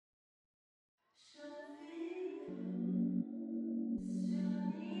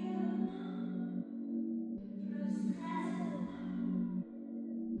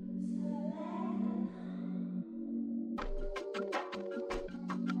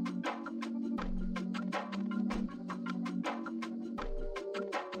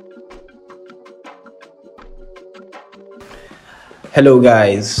Hello,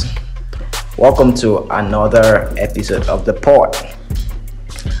 guys. Welcome to another episode of the pod.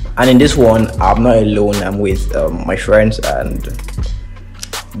 And in this one, I'm not alone. I'm with my friends, and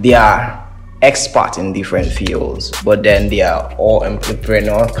they are experts in different fields. But then they are all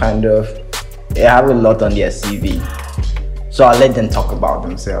entrepreneur, kind of. They have a lot on their CV. So I'll let them talk about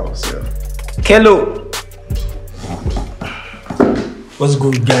themselves. So, Kelo. What's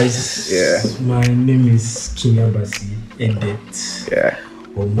good, guys? Yeah. My name is Kinyabasi Edet. Yeah.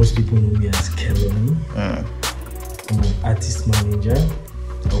 Or most people know me as Keloni. I'm an artist manager,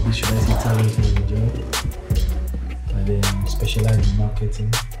 or we should I say talent manager, and then specialize in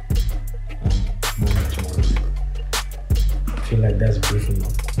marketing and management. I feel like that's brief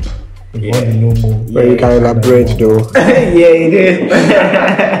enough. If you want to know more, But you can elaborate though. Yeah, it is.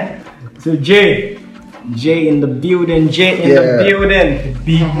 So Jay in the building, Jay in the building.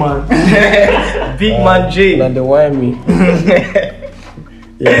 big man. Big man Jay. Not the why me.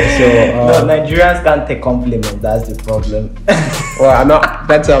 No, Nigerians can't take compliments, that's the problem. Well, I'm not.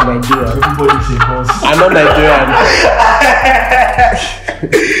 That's how Nigerian. Everybody's a boss. I'm not Nigerian.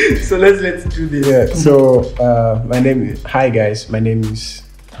 So let's do this. Yeah. So my name is. Hi guys. My name is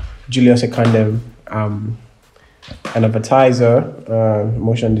Julius Ekandem. I'm an advertiser,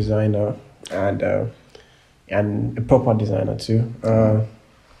 motion designer, and a proper designer too.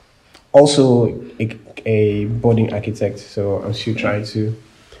 Also a budding architect. So I'm still trying to,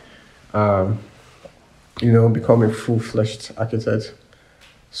 become a full-fledged architect.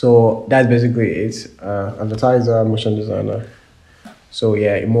 So that's basically it. Advertiser, motion designer. So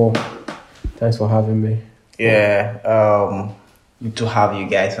yeah, Mo, thanks for having me. Yeah, good to have you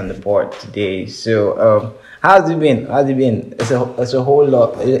guys on the board today. So how's it been? It's a whole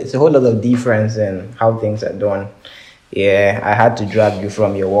lot of difference in how things are done. Yeah, I had to drag you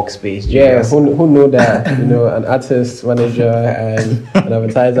from your workspace. Yeah, who know that? An artist, manager, and an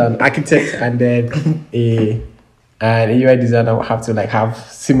advertiser, an architect, and then a UI designer will have to have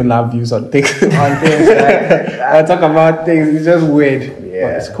similar views on things. I talk about things. It's just weird. Yeah,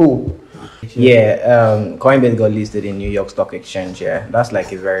 but it's cool. Yeah, Coinbase got listed in New York Stock Exchange. Yeah, that's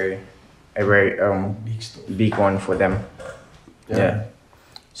like a very big one for them. Yeah.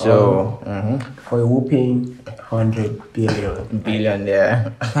 So for a whooping 100 billion. Yeah.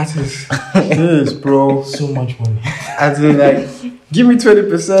 That is Yes, bro. so much money. As in, give me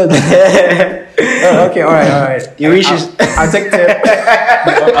 20%. Okay, all right. You wish I'll take 10.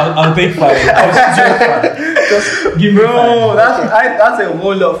 I'll take 5. Just give me 5. That's a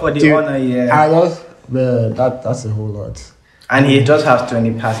whole lot for the Dude, owner. Yeah. That's a whole lot. And he just has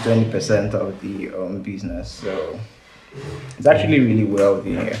 20% of the business, so it's actually really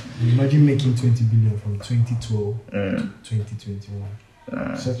wealthy. Yeah. Imagine making 20 billion from 2012 to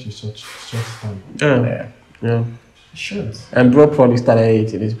 2021. Such a short span. Yeah. Short. And bro probably started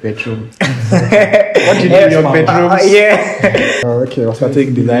it in his bedroom. What do you do in your bedrooms? Yeah. Okay, I'll start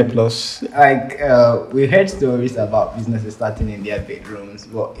taking Design Plus. We heard stories about businesses starting in their bedrooms,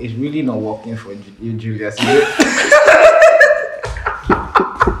 but it's really not working for you, Julius.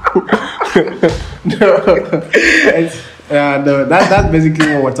 No, that's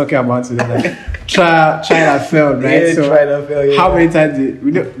basically what we're talking about today. Try that failed, right? Yeah, try that failed, yeah. How many times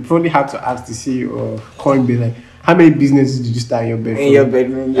we probably have to ask the CEO or Coinbase, how many businesses did you start in your bedroom? In your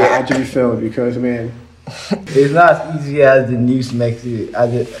bedroom, yeah. That actually failed because, man. It's not as easy as the news makes it.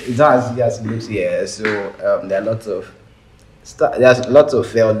 It's not as easy as it looks here. So there are there's lots of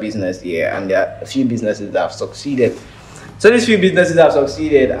failed business here, and there are a few businesses that have succeeded. So these few businesses that have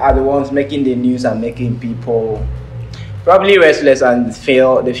succeeded are the ones making the news and making people probably restless and they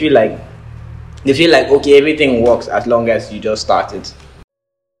feel like okay, everything works as long as you just start it.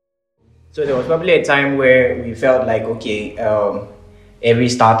 So there was probably a time where we felt like okay, every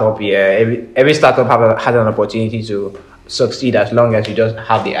startup here, every startup has an opportunity to succeed as long as you just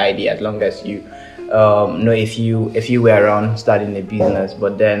have the idea, as long as you know if you were around starting a business.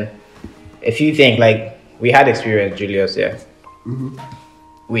 But then if you think we had experience, Julius, yeah.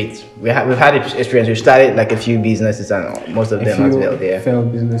 We've had experience. We started a few businesses, and most of them have failed. Yeah,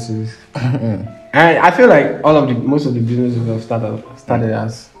 failed businesses. And I feel like most of the businesses have started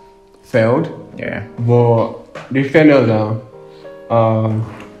as failed. Yeah, but the failures are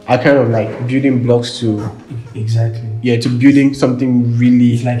kind of building blocks to to building something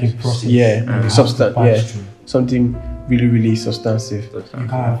really. It's like a process. Something really, really substantive. You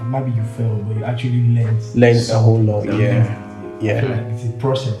can't, maybe you failed, but you actually learned a whole lot. Yeah. I feel like it's a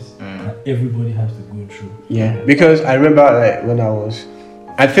process that everybody has to go through. Yeah, because I remember when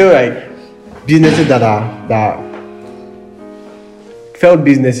I feel like businesses that failed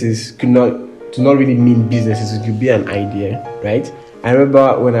businesses could not to not really mean businesses. It could be an idea, right? I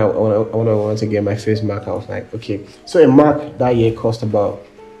remember when I wanted to get my first Mac, I was like, okay, so a Mac that year cost about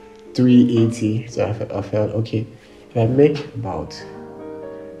 $380. So I felt okay, if I make about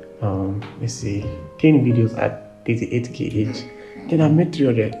let's see, 10 videos at 38k each, then I made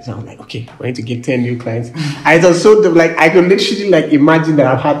 300. So I was like, okay, I need to get 10 new clients. I was so dumb, like I could literally like imagine that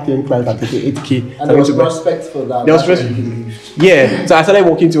I've had 10 clients at 38k. And there was prospect for that. There was yeah. So I started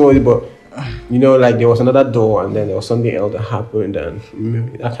working towards it, but you know, like there was another door, and then there was something else that happened, and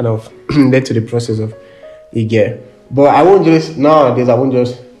that kind of led to the process of But I won't just nowadays. I won't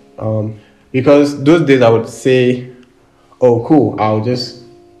just because those days I would say, oh cool, I'll just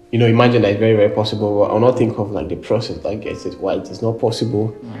imagine that it's very, very possible, but I'll not think of like the process that gets it, why it is not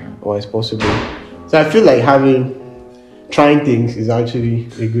possible or it's possible. So I feel like trying things is actually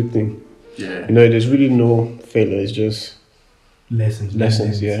a good thing. Yeah. There's really no failure, it's just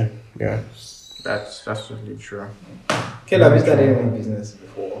lessons. Yeah. That's totally true. Kelly, have you started any business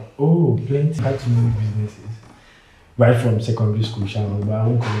before? Oh, plenty. I had to many businesses. Right from secondary school, but I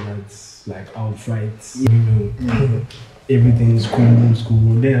won't call it like outright. Everything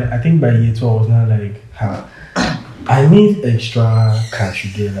school. Then I think by year 12 I was now like, I need extra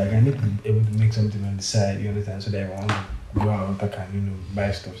cash again. Like I need to be able to make something on the side, you understand? So that I want to go out, I can,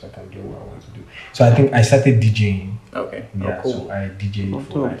 buy stuff so I can do what I want to do. So I think I started DJing. Okay. Yeah, cool. so I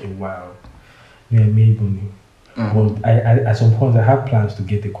DJed for like a while. Yeah, I made money. But I at some point I had plans to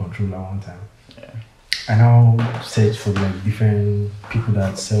get a controller one time. Yeah. I now search for like different people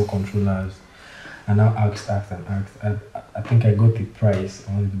that sell controllers. And now asked. I think I got the price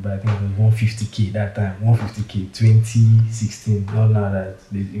I wanted to buy. I think it was 150k that time. 150k 2016. Not now that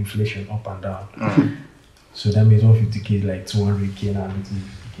there's inflation up and down. So that means 150k is like 200k now,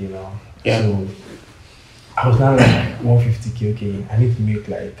 250k now. Yeah. So I was now like 150k. Okay, I need to make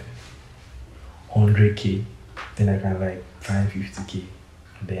like 100k. Then I can like find 50k.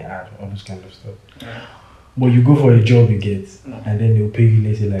 And then add all this kind of stuff. But you go for a job you get, and then they'll pay you,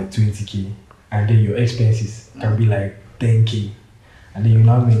 let's say, like 20k. And then your expenses can be like 10k, and then you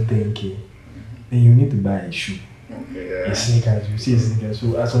now make 10k. Then you need to buy a shoe, a sneakers. You see a sneakers.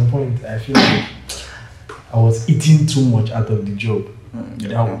 So at some point, I feel like I was eating too much out of the job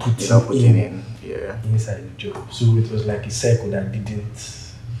without putting in inside the job. So it was like a cycle that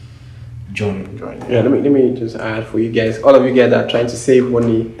didn't join. Yeah, let me just add for you guys. All of you guys that are trying to save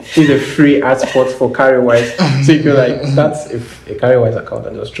money, here's a free ad spot for CarryWise. So you can like start a CarryWise account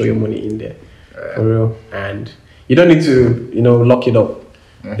and just throw your money in there. For real, and you don't need to, lock it up.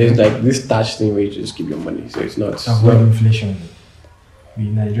 There's like this touch thing where you just keep your money, so it's not. Avoid inflation. The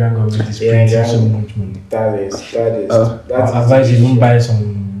Nigerian government is printing so much money. That is. I advise you don't buy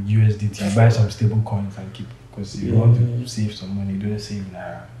some USDT, buy some stable coins and keep. Because if you want to save some money, don't save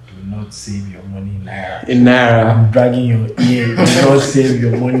Naira. Do not save your money in Naira. I'm dragging your ear. Do not save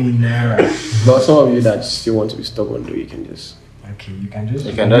your money in Naira. But some of you that still want to be stubborn, though, you can just. Okay, you can just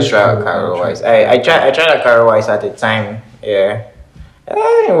try out CarryWise. I tried out CarryWise at the time. Yeah,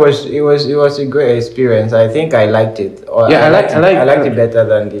 it was a great experience. I think I liked it. I liked it better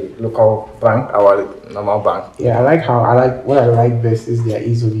than the local bank, our normal bank. Yeah, what I like best is their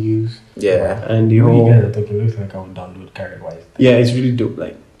ease of use. Yeah, and the whole. You guys are talking. Looks like I would download CarryWise. Yeah, it's really dope.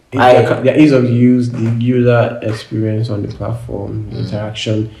 Like their ease of use, the user experience on the platform, the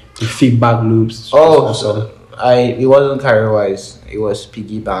interaction, the feedback loops. It wasn't CarryWise, it was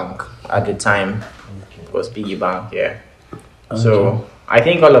Piggy Bank at the time. Okay. It was Piggy Bank, yeah. Okay. So I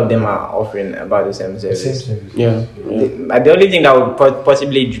think all of them are offering about the same service. Yeah. The only thing that would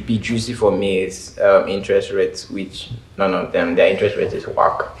possibly be juicy for me is interest rates, which none of them, their interest rate is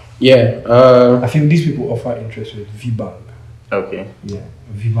whack. Yeah. I think these people offer interest rate VBank. Okay. Yeah,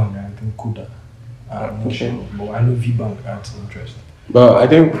 VBank and I think Kuda. I'm not sure, but I know VBank adds interest. But I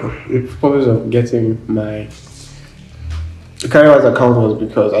think the purpose of getting my CarryWise account was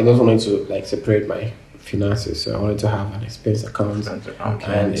because I just wanted to like separate my finances. So I wanted to have an expense account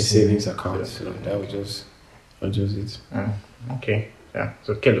and a savings account. So that was just it. Okay. Yeah.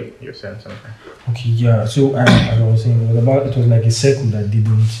 So Kelly, you're saying something. Okay. Yeah. So as I was saying, it was like a circle that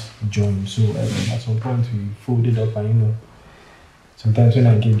didn't join. So at some point we folded up, and sometimes when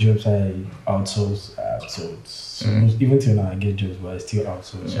I get jobs, I outsource. So even till now, I get jobs, but I still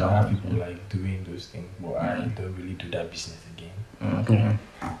outsource. So I have people like doing those things, but I don't really do that business again. Okay.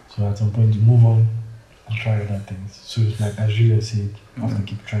 So at some point, you move on and try other things. So it's like as Julia said, you have to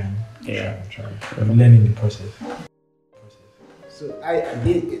keep trying. Try. You learn in the process. So I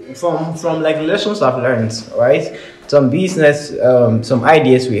did from like lessons I've learned, right? Some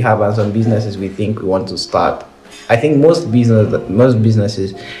ideas we have and some businesses we think we want to start. I think most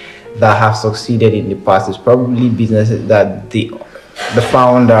businesses that have succeeded in the past is probably businesses that the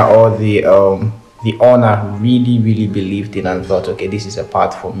founder or the owner really believed in and thought, okay, this is a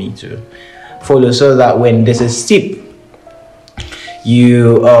path for me to follow, so that when there's a steep,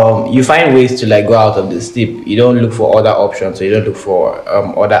 you find ways to like go out of the steep. You don't look for other options, so you don't look for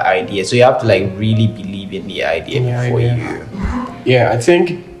other ideas. So you have to like really believe in the idea before you. Yeah, I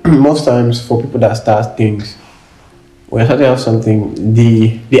think most times for people that start things, when starting out something,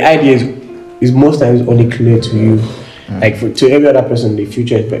 the idea is most times only clear to you. Like to every other person, the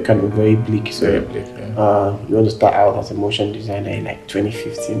future is kind of very bleak. So you want to start out as a motion designer in like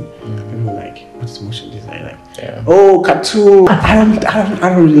 2015. People are like, what is motion design? Like, oh, cartoon. I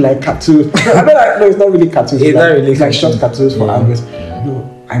don't really like cartoons. I mean, like, no, it's not really cartoons. It's not really like short cartoons for hours. No,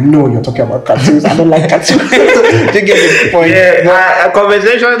 I know you're talking about cartoons. I don't like cartoons. You get the point. Yeah,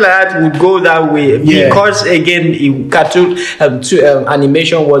 conversations like that would go that way because again, cartoon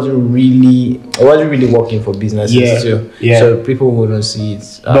animation wasn't really working for businesses too. Yeah. So people wouldn't see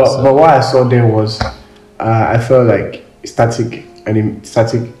it. But what I saw then was, I felt like static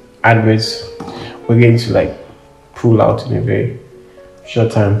adverts were getting to like pull out in a very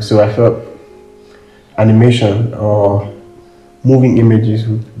short time. So I felt animation or moving images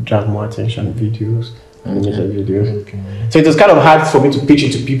would drag more attention, videos, animated videos. Okay. So it was kind of hard for me to pitch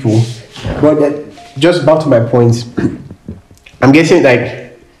it to people. But just back to my point, I'm guessing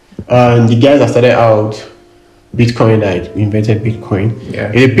like the guys that started out Bitcoin, like invented Bitcoin,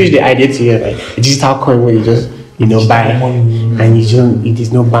 if they pitch the idea to you like a digital coin where you just buy and it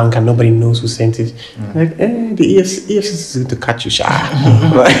is no bank and nobody knows who sent it. Like the EFCC is going to catch you,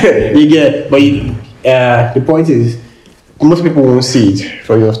 you get. But the point is, most people won't see it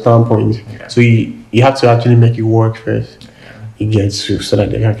from your standpoint. So you have to actually make it work first. It gets through so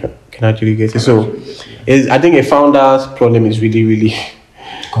that they can actually get it. So I think a founder's problem is really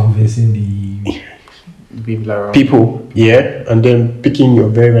convincing the people around. People, and then picking your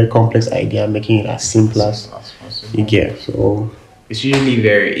very, very complex idea and making it as simple as possible. You get. So it's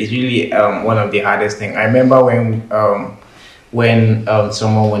usually one of the hardest things. I remember when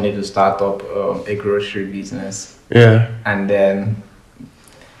someone wanted to start up a grocery business. And then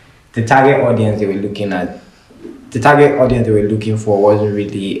the target audience they were looking for wasn't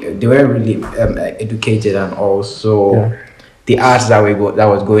really, they weren't really educated, and also the ads that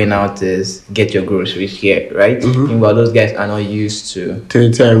was going out is get your groceries here, right? But those guys are not used to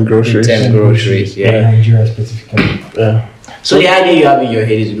 10 groceries. Nigeria specifically. So the idea you have in your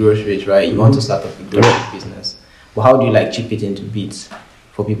head is groceries, right? You want to start up a grocery business, but how do you like chip it into bits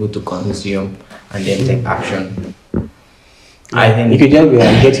for people to consume and then take action? I think you could just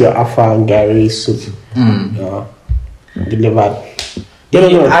get your Alpha and Gary soup delivered.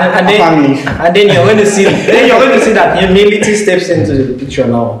 And then you're going to see that humility steps into the picture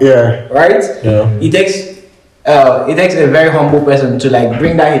now. Right? It takes a very humble person to like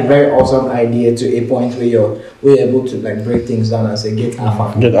bring that very awesome idea to a point where you're able to like break things down and say get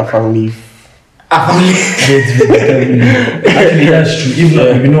Alpha leaf. Actually, that's true.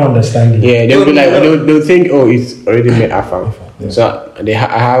 If you don't understand it, they'll be like, they'll think, oh, it's already made Alpha. So I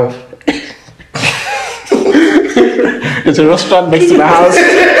have. There's a restaurant next to my house.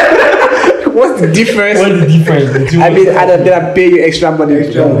 What's the difference? I mean, I pay you extra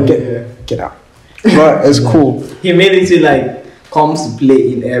money. Get out. But it's cool. Humility like comes to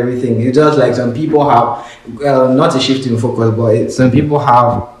play in everything. It's just like some people have not a shift in focus, but some people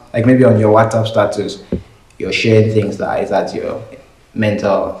have. Like maybe on your WhatsApp status, you're sharing things that is at your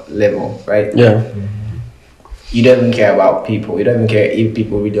mental level, right? You don't even care about people. You don't even care if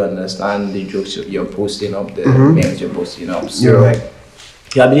people really understand the jokes you're posting up, the memes you're posting up. So like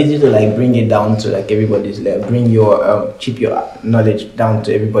your ability to like bring it down to like everybody's level, bring your keep your knowledge down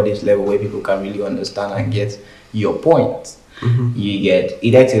to everybody's level where people can really understand and get your point. You get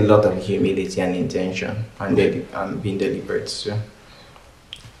it takes a lot of humility and intention and being deliberate. So.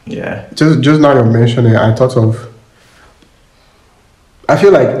 Just now you're mentioning, I thought of. I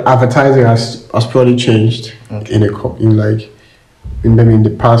feel like advertising has probably changed in the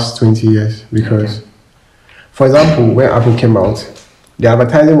past 20 years because, for example, when Apple came out, the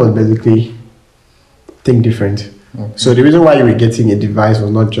advertising was basically think different. So the reason why you were getting a device was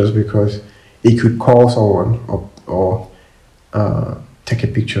not just because it could call someone or take a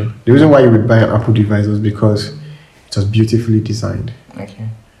picture. The reason why you would buy an Apple device was because it was beautifully designed.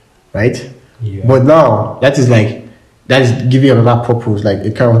 Right? But now that is giving another purpose, like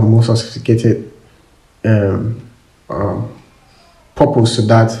a kind of more sophisticated purpose to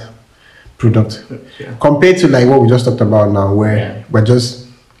that product. Compared to like what we just talked about now, where we're just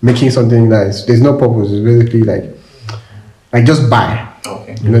making something there's no purpose. It's basically like just buy.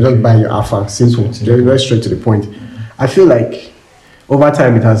 Okay. You know, just buy your alpha, simple, very straight to the point. I feel like over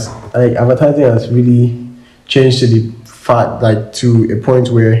time it has, like, advertising has really changed to the fact, like, to a point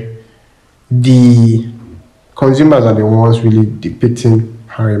where the consumers are the ones really depicting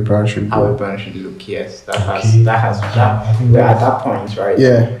how a brand should How a go. brand should look, yes. I think We're at that point, right?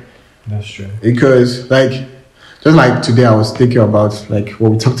 Yeah, That's true. because, like, just like today I was thinking about, like,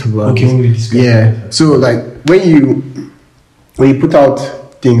 what we talked about. Okay, we discussed Yeah. that. So, like, when you put out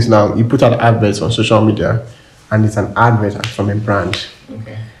things now, you put out adverts on social media, and it's an advert from a brand.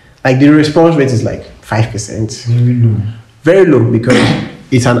 Okay. Like, the response rate is like 5%. Very low. Very low, because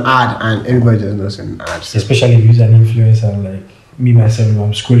it's an ad and everybody just knows an ad. So, Especially if you use an influencer like me myself,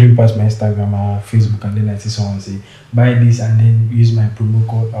 I'm scrolling past my Instagram or Facebook and then I see someone say, buy this and then use my promo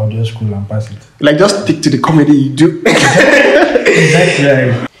code, I'll just scroll and pass it. like, just stick to the comedy you do. Exactly.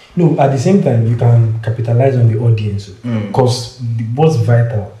 Right. No, at the same time, you can capitalize on the audience because what's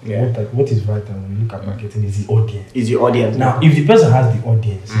vital, Yeah. what is vital when you look at marketing is the audience. Is the audience Now, if the person has the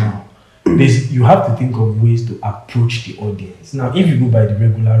audience now, you have to think of ways to approach the audience. Now, if you go by the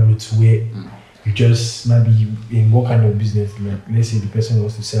regular routes where you just maybe in what kind of business, like let's say the person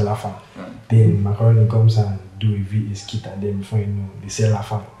wants to sell a farm, then Macaroni comes and do a skit, and then before you know, they sell a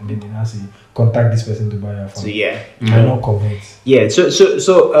farm, and then they now say contact this person to buy a farm. So yeah. And not convert. Yeah,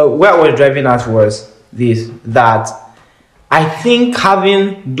 so where I was driving at was that I think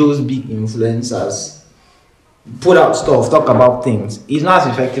having those big influencers put out stuff, talk about things, is not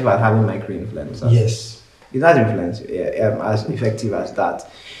as effective as having micro influencers. Yes. It's not as effective as that.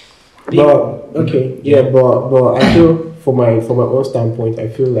 But okay, yeah, but I feel from my own standpoint, I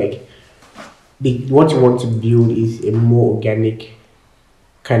feel like what you want to build is a more organic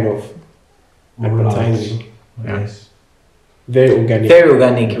kind of advertising. Yes. Very organic. Very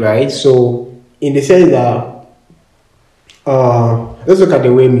organic, right? So in the sense that let's look at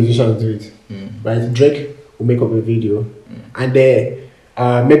the way musicians do it. Right? Drake will make up a video and then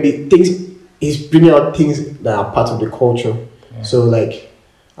maybe he's bringing out things that are part of the culture. Yeah. So like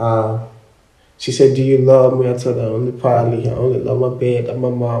she said, do you love me? I told her only partly, I only love my bed and my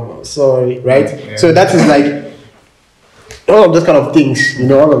mom, I'm sorry, right? Yeah. So that is like all of those kind of things, you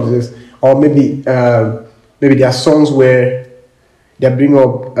know, all of this. Or maybe there are songs where they bring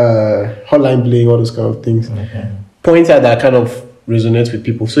up hotline bling, all those kind of things. Points out that kind of resonates with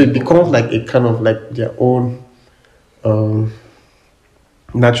people. So it becomes like a kind of like their own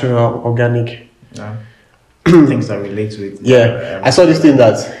natural, organic. Things that relate to it. Yeah, I saw this thing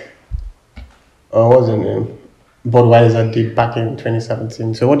that what was the name? Budweiser did back in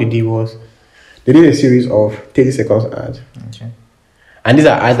 2017. So what they did was they did a series of 30 seconds ads. Okay. And these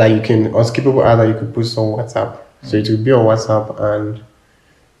are ads that you can, unskippable ads that you could put on WhatsApp. So it would be on WhatsApp and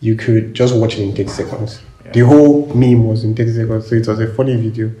you could just watch it in 30 seconds. Yeah. The whole meme was in 30 seconds, so it was a funny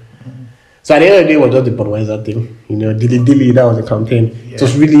video. So at the end of the day, it was just the Budweiser thing. You know, dilly, that was a campaign. Yeah. It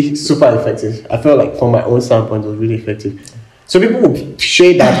was really super effective. I felt like from my own standpoint, it was really effective. So people would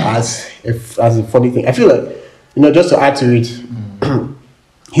share that as a funny thing. I feel like, you know, just to add to it,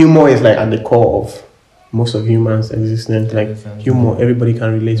 humor is like at the core of most of humans' existence. Like humor, everybody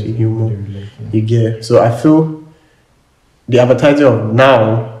can relate with humor. You get. So I feel the advertising of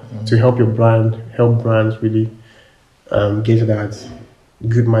now to help your brand, help brands really get that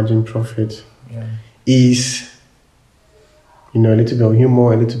good margin profit is, you know, a little bit of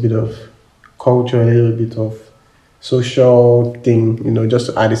humor, a little bit of culture, a little bit of social thing, you know, just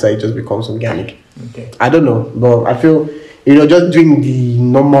to add this, it just becomes organic. Okay. I don't know, but I feel, you know, just doing the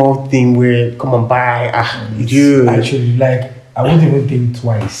normal thing where come and buy, you Actually, like, I wouldn't even think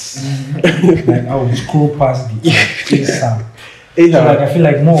twice. Like, I would scroll past the ASAP. So, like, I feel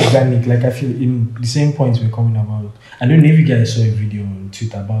like more organic. Like, I feel in the same points we're coming about. I don't know if you guys saw a video on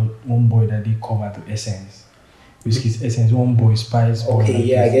Twitter about one boy that they covered to Essence. Whiskey's Essence, one boy spies. Okay,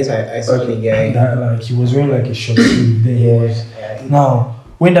 yeah, I guess I saw the guy. That, like, he was wearing like a short sleeve. Then he was. Now,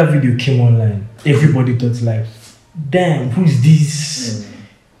 when that video came online, everybody thought like, damn, who's this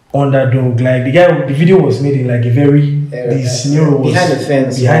underdog? Like the video was made in like a very the scenario was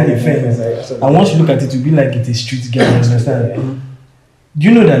behind the fence. And once you look at it, you'll be like it's a street guy. You understand? Do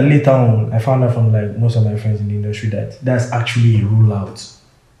you know that later on, I found out from like most of my friends in the industry that that's actually a rollout.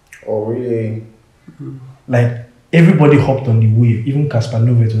 Oh really? Like everybody hopped on the wave. Even Caspar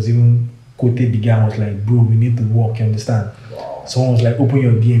Novet was even quoted the guy and was like, "Bro, we need to walk." You understand? Wow. Someone was like, open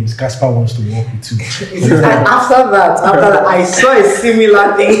your DMs. Casper wants to work with you. And after that, I saw a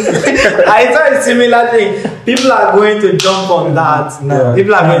similar thing. People are going to jump on that. No,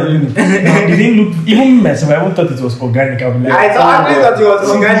 People are going to. It didn't look. Even myself, I even thought it was organic. I was like, I thought it was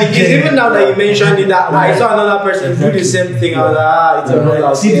organic. It's even now that you mentioned it, that I saw another person do the same thing. I was like, it's a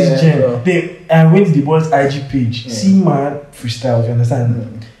rollout. See this gem. I went to the boys' IG page. See man freestyle. You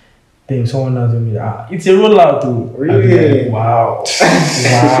understand? Then someone now told me, it's a rollout too. Really? Like, wow.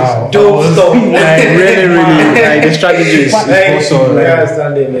 Wow. Dope stuff. Really, like the strategy is awesome.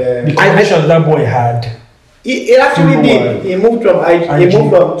 The connections that boy had. It actually did. He moved from IG. He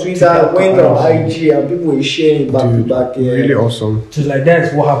moved from Twitter, went on IG, and people were sharing it back to back. Yeah. Really awesome. So like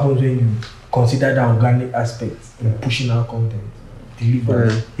that's what happens when you consider the organic aspect in pushing out content, deliver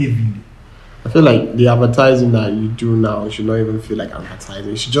heavily. I feel like the advertising that you do now should not even feel like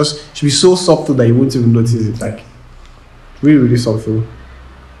advertising. It should be so subtle that you won't even notice it. Like really, really subtle.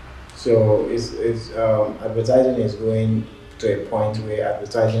 So it's advertising is going to a point where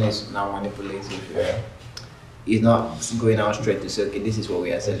advertising is now manipulative. Yeah. It's not going out straight to say, okay, this is what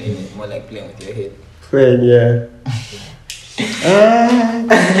we are selling. It's more like playing with your head. Playing, yeah.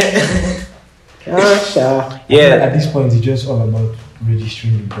 Yeah. At this point, it's just all about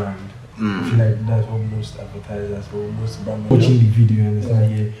registering the brand. I feel like that's what most advertisers or most brand watching the video, you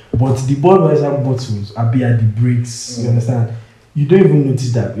understand? Yeah. But the Budweiser bottles are be at the breaks, you understand? You don't even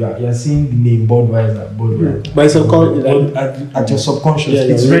notice that you're seeing the name Budweiser. But it's at your subconscious,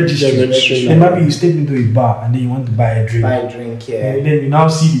 it's registered. Then maybe you step into a bar and then you want to buy a drink. Yeah. And then you now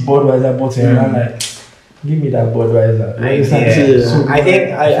see the Budweiser bottle and I'm like, give me that Budweiser. So I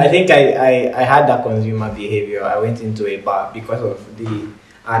think I had that consumer behavior. I went into a bar because of the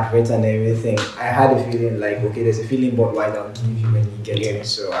adverts and everything. I had a feeling like, okay, there's a feeling Budweiser I'll give you when you get it.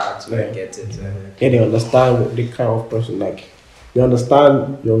 So I had to get it. Yeah, they understand the kind of person, like they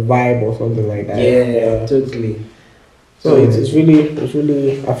understand your vibe or something like that. Yeah, totally. So it's really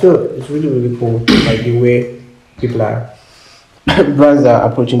I feel it's really cool, like the way people are brands are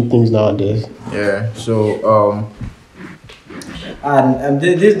approaching things nowadays. Yeah. So and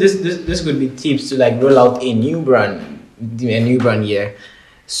this could be tips to like roll out a new brand year.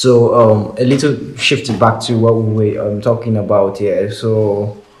 So a little shift back to what we were talking about here.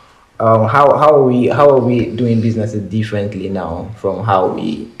 So how are we doing businesses differently now from how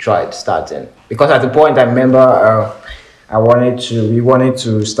we tried starting? Because at the point I remember we wanted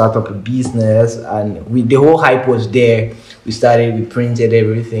to start up a business, and the whole hype was there. We printed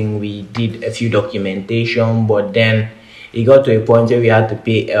everything, we did a few documentation, but then it got to a point where we had to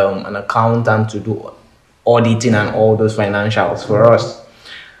pay an accountant to do auditing and all those financials for us,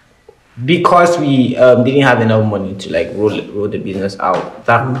 because we didn't have enough money to like roll the business out.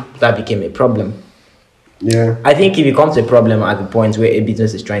 That became a problem. Yeah, I think it becomes a problem at the point where a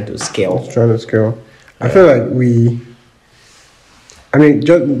business is trying to scale. I feel like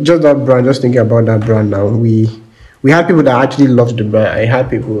just that brand, just thinking about that brand now, we had people that actually loved the brand. I had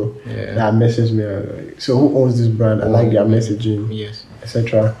people that messaged me like, so who owns this brand? I like their messaging, yes,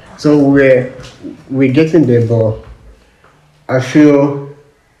 etc. So we're getting there, but I feel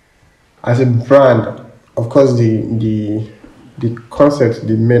as a brand, of course, the concept,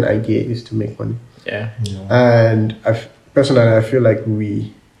 the main idea is to make money. Yeah. And personally, I feel like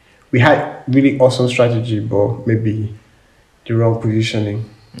we had really awesome strategy, but maybe the wrong positioning.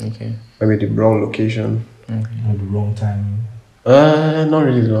 Okay. Maybe the wrong location. Or the wrong timing. Not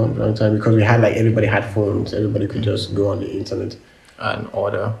really the wrong time, because we had like everybody had phones. Everybody could just go on the internet and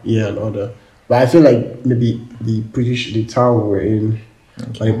order. Yeah, and order. But I feel like maybe the town we were in,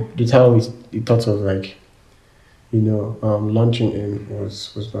 like the town we thought of like, launching in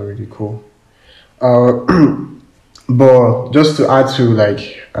was not really cool. But just to add to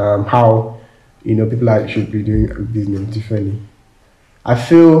like how people should be doing business differently, I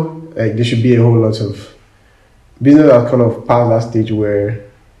feel like there should be a whole lot of business that kind of past that stage where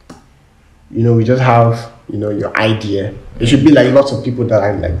we just have your idea. It should be like lots of people that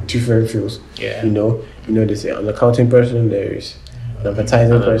are in like different fields. Yeah. There's an accounting person, there's an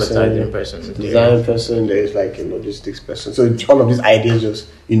advertising person, design person, there's like a logistics person. So all of these ideas just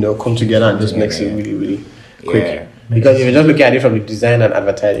come together and just makes it really, really quick. Yeah. Because if you're just looking at it from the design and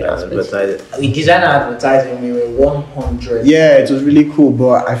advertising aspect. With design and advertising, we were 100. Yeah, it was really cool,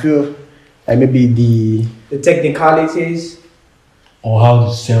 but I feel like maybe the technicalities or how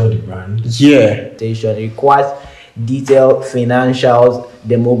to sell the brand. Yeah. It requires detailed financials,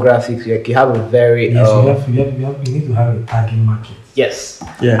 demographics. You have a very Yes, you need to have a target market. yes,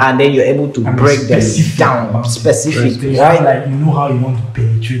 Yeah. and then you're able to And break them specific down, about it. specific, So you right? have, like, you know how you want to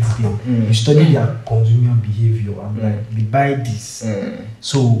penetrate them. You study their consumer behavior. I'm like, they buy this,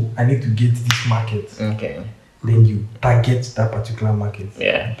 so I need to get this market. Okay. Then you target that particular market.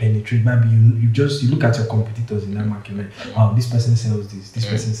 Yeah. Penetrate. Maybe you look at your competitors in that market. Like, oh, this person sells this. This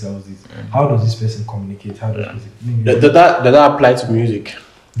person sells this. How does this person communicate? How does this? Does that apply to music?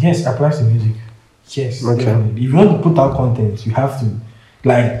 Yes, applies to music. Yes. Okay. Definitely. If you want to put out content, you have to,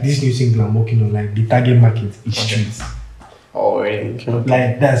 like this new single I'm working on. Like the target market is streets. Oh, really? Okay.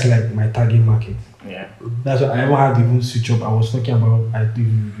 Like that's like my target market. Yeah. That's what I ever had to even switch up. I was talking about.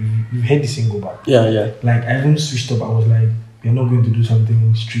 You heard the single back. Yeah, yeah. Like I even switched up. I was like, we're not going to do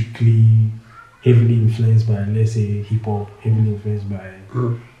something strictly heavily influenced by, let's say, hip hop, heavily influenced by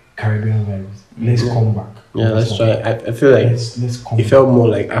Caribbean vibes. Let's come back. Yeah, let's try. I feel like Let's come. it felt more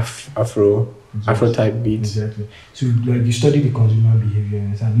like Afro Yes, type beats. Exactly. So like you study the consumer behavior and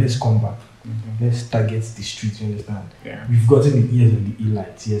understand. Let's come back. Let's target the streets. You understand? Yeah. We've gotten the ears of the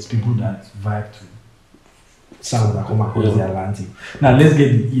elites. Yes, people that vibe to sounds that come across the Atlantic. Now let's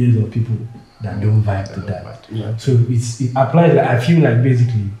get the ears of people that don't vibe to that. Yeah. So it applies. Like, I feel like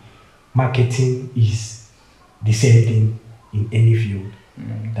basically marketing is the same thing in any field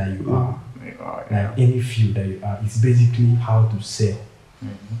that you are. Like any field that you are, it's basically how to sell.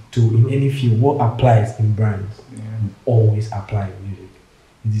 To in any field, what applies in brands will always apply in music.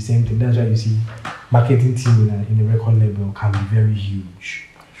 It's the same thing. That's why you see marketing team in a record label can be very huge.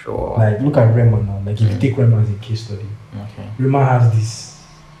 Sure. Like look at Rema now. Like if you take Rema as a case study, Okay. Rema has this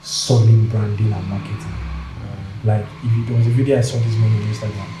solid branding and marketing. Like there was a video I saw this morning on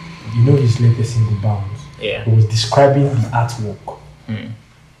Instagram. You know his latest single Bounce. Yeah. He was describing the artwork.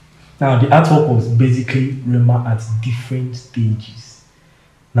 Now the artwork was basically Rema at different stages.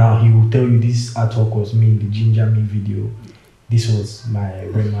 Now he will tell you this artwork was me in the Ginger Me video. This was my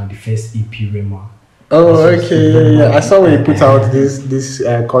Rema, the first EP Rema. Oh, This was okay, yeah. I saw when you put Rema. out this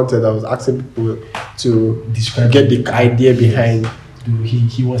content. I was asking people to Describe get the idea behind.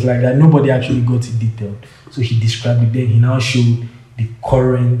 Yes. He was like that. Nobody actually got it detailed. So he described it. Then he now showed the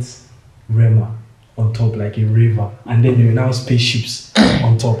current Rema on top, like a river, and then there were now spaceships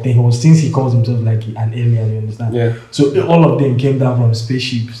on top. Then since he calls himself like an alien, you understand? Yeah. So all of them came down from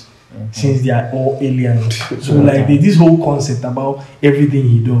spaceships. Since they are all aliens, so like this whole concept about everything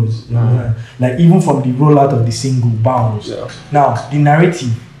he does, you know, like even from the rollout of the single Bounce. Yeah. Now the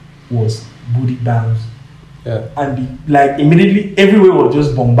narrative was booty bounce, Yeah. and like immediately everywhere was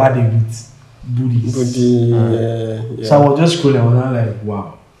just bombarded with booties. Yeah. So I was just scrolling, I was now like,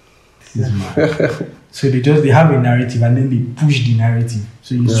 wow, this is mad. So they have a narrative and then they push the narrative.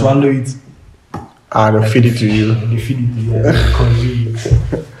 So you swallow it. And they'll feed it to you. And they feed it to you and they consume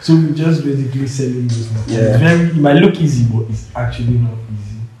it. So we just basically selling this. Yeah. It might look easy, but it's actually not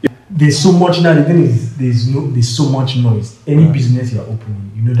easy. There's so much now. The thing is, there's so much noise. Any business you're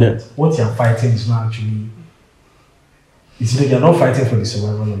opening, you know that what you're fighting is not actually. It's you're not fighting for the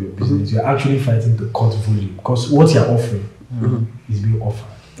survival of your business. You're actually fighting to cut volume because what you're offering is being offered.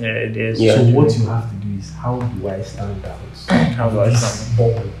 Yeah, it is. Yeah. So what you have to do is, how do I stand out? How do I This stand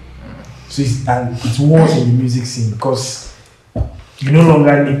bubble. So it's worse in the music scene because you no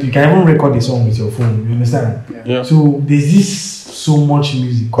longer need to, you can even record a song with your phone, you understand? Yeah. So there's this so much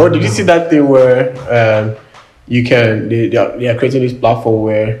music. Oh, did you see that thing where you can they are creating this platform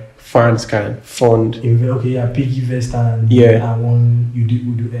where fans can fund? Okay, yeah, Piggy Vest and Yeah. and one you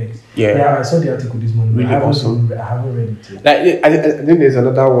do X. Yeah. Yeah, I saw the article this morning. Really I haven't awesome. I haven't read it yet. Like I think there's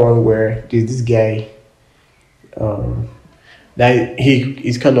another one where there's this guy that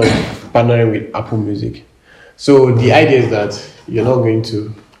he's kind of partnering with Apple Music. So the idea is that you're not going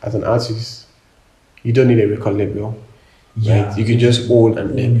to, as an artist, you don't need a record label. Yeah. Right? You can just own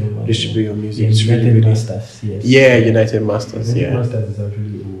and Own then your- distribute your music. Yeah, It's really, United really Masters, yes. Yeah, United Masters. United Yeah. Masters is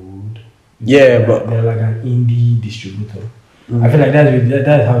actually old. Yeah, but they're like an indie distributor. I feel like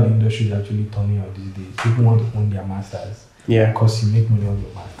that's how the industry is actually turning out these days. People want to own their masters yeah. because you make money on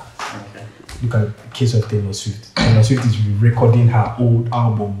your masters. Look at the case of Taylor Swift. Taylor Swift is recording her old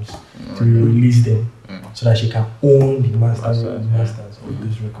albums to release them so that she can own the masters of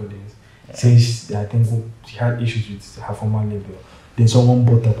those recordings. Since I think she had issues with her former label, then someone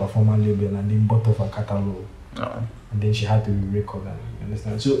bought up her former label and then bought up her catalog. Oh. And then she had to re-record that. You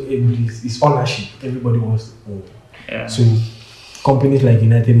understand? So it's ownership. Everybody wants to own. Yeah. So companies like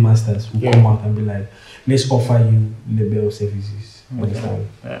United Masters will come out and be like, let's offer you label services. You understand?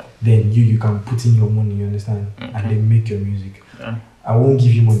 Yeah. Then you can put in your money, you understand? And then make your music. Yeah. I won't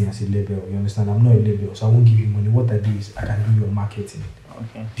give you money as a label. You understand? I'm not a label, so I won't give you money. What I do is I can do your marketing,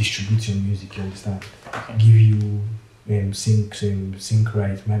 distribute your music. You understand? Give you sync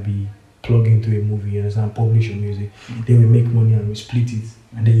rights, maybe plug into a movie. You understand? Publish your music. Then we make money and we split it,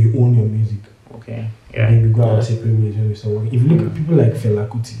 and then you own your music. Okay. And then we go our separate ways. So if you look at people like Fela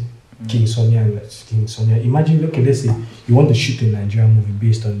Kuti, King Sonia, imagine, okay, let's say you want to shoot a Nigerian movie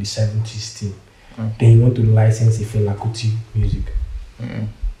based on the 70s theme. Then you want to license a Fela Kuti music.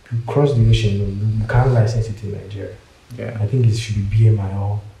 You cross the ocean, you can't license it in Nigeria. I think it should be BMI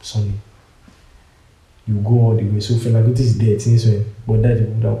or Sony. You go all the way. So Fela Kuti is dead since when? But that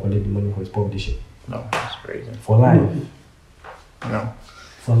people don't collect the money for his publishing. No, that's crazy. For life. No.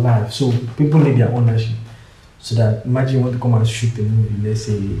 For life. So people need their ownership. So that imagine you want to come and shoot a movie, let's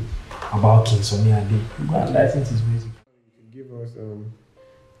say about King Sonny Ade. You go and license his music. You can give us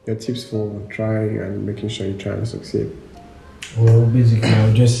your tips for trying and making sure you try and succeed. Well, basically,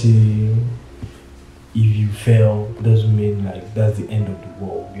 I'll just say if you fail, doesn't mean like that's the end of the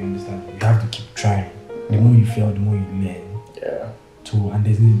world. You understand? You have to keep trying. The more you fail, the more you learn. And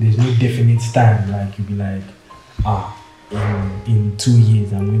there's no definite time. Like you'll be like, in 2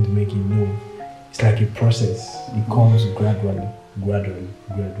 years I'm going to make it. No, it's like a process. It comes gradually.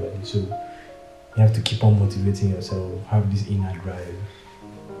 So you have to keep on motivating yourself. Have this inner drive.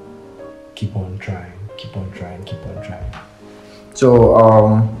 Keep on trying. So,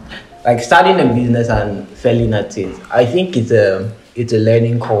 like starting a business and failing at it, I think it's a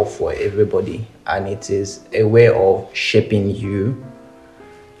learning curve for everybody, and it is a way of shaping your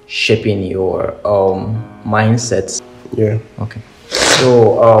mindsets. Okay.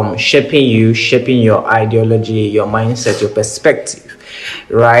 So, shaping your ideology, your mindset, your perspective,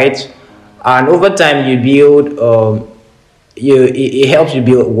 right? And over time, you build it helps you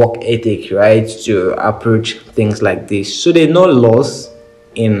build work ethic, right, to approach things like this. So there's no loss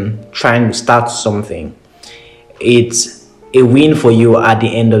in trying to start something. It's a win for you at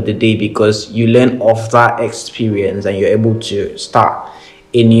the end of the day because you learn of that experience and you're able to start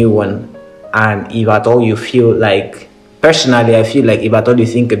a new one. And if at all you feel like, personally, I feel like if at all you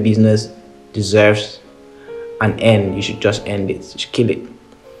think a business deserves an end, you should just end it. You should kill it.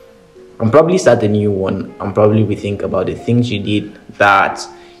 And probably start a new one and probably rethink about the things you did that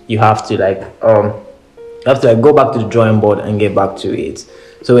you have to go back to the drawing board and get back to it.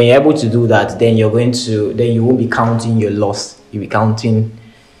 So when you're able to do that, then you won't be counting your loss. You'll be counting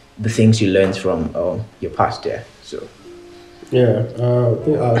the things you learned from your past year. So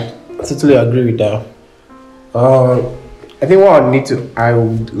I totally agree with that. I think what I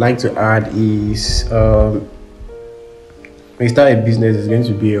would like to add is when you start a business, there's going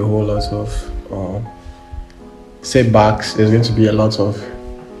to be a whole lot of setbacks. There's going to be a lot of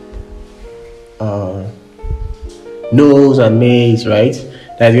no's and nays, right?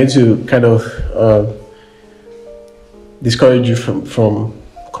 That's going to kind of discourage you from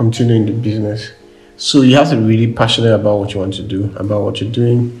continuing the business. So you have to be really passionate about what you want to do, about what you're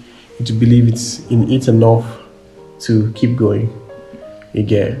doing, and to believe it's in it enough to keep going. You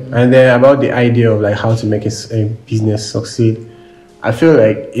get. And then about the idea of like how to make a business succeed, I feel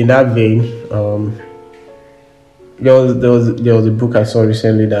like in that vein, there was a book I saw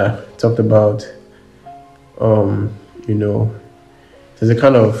recently that talked about there's a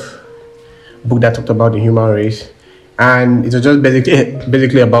kind of book that talked about the human race, and it was just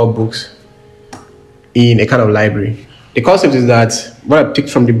basically about books in a kind of library. The concept is that what I picked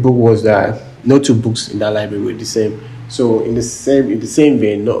from the book was that no two books in that library were the same. So in the same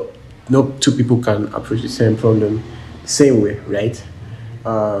vein, no two people can approach the same problem the same way, right?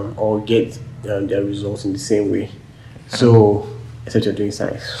 Or get their results in the same way. So except you're doing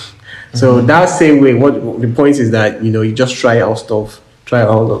science. So that same way, what the point is that you just try out a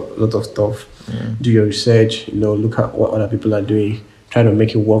lot of stuff, do your research, look at what other people are doing, try to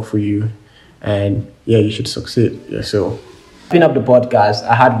make it work for you, and you should succeed. So wrapping up the podcast,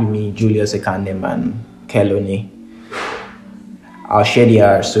 I had with me Julius Ekandem and Keloni. I'll share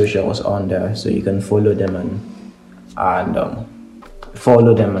their socials on there so you can follow them and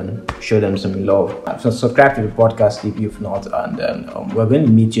follow them and show them some love. So subscribe to the podcast if you've not, and we're going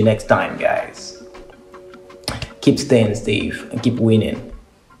to meet you next time, guys. Keep staying safe and keep winning.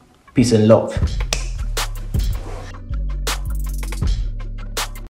 Peace and love.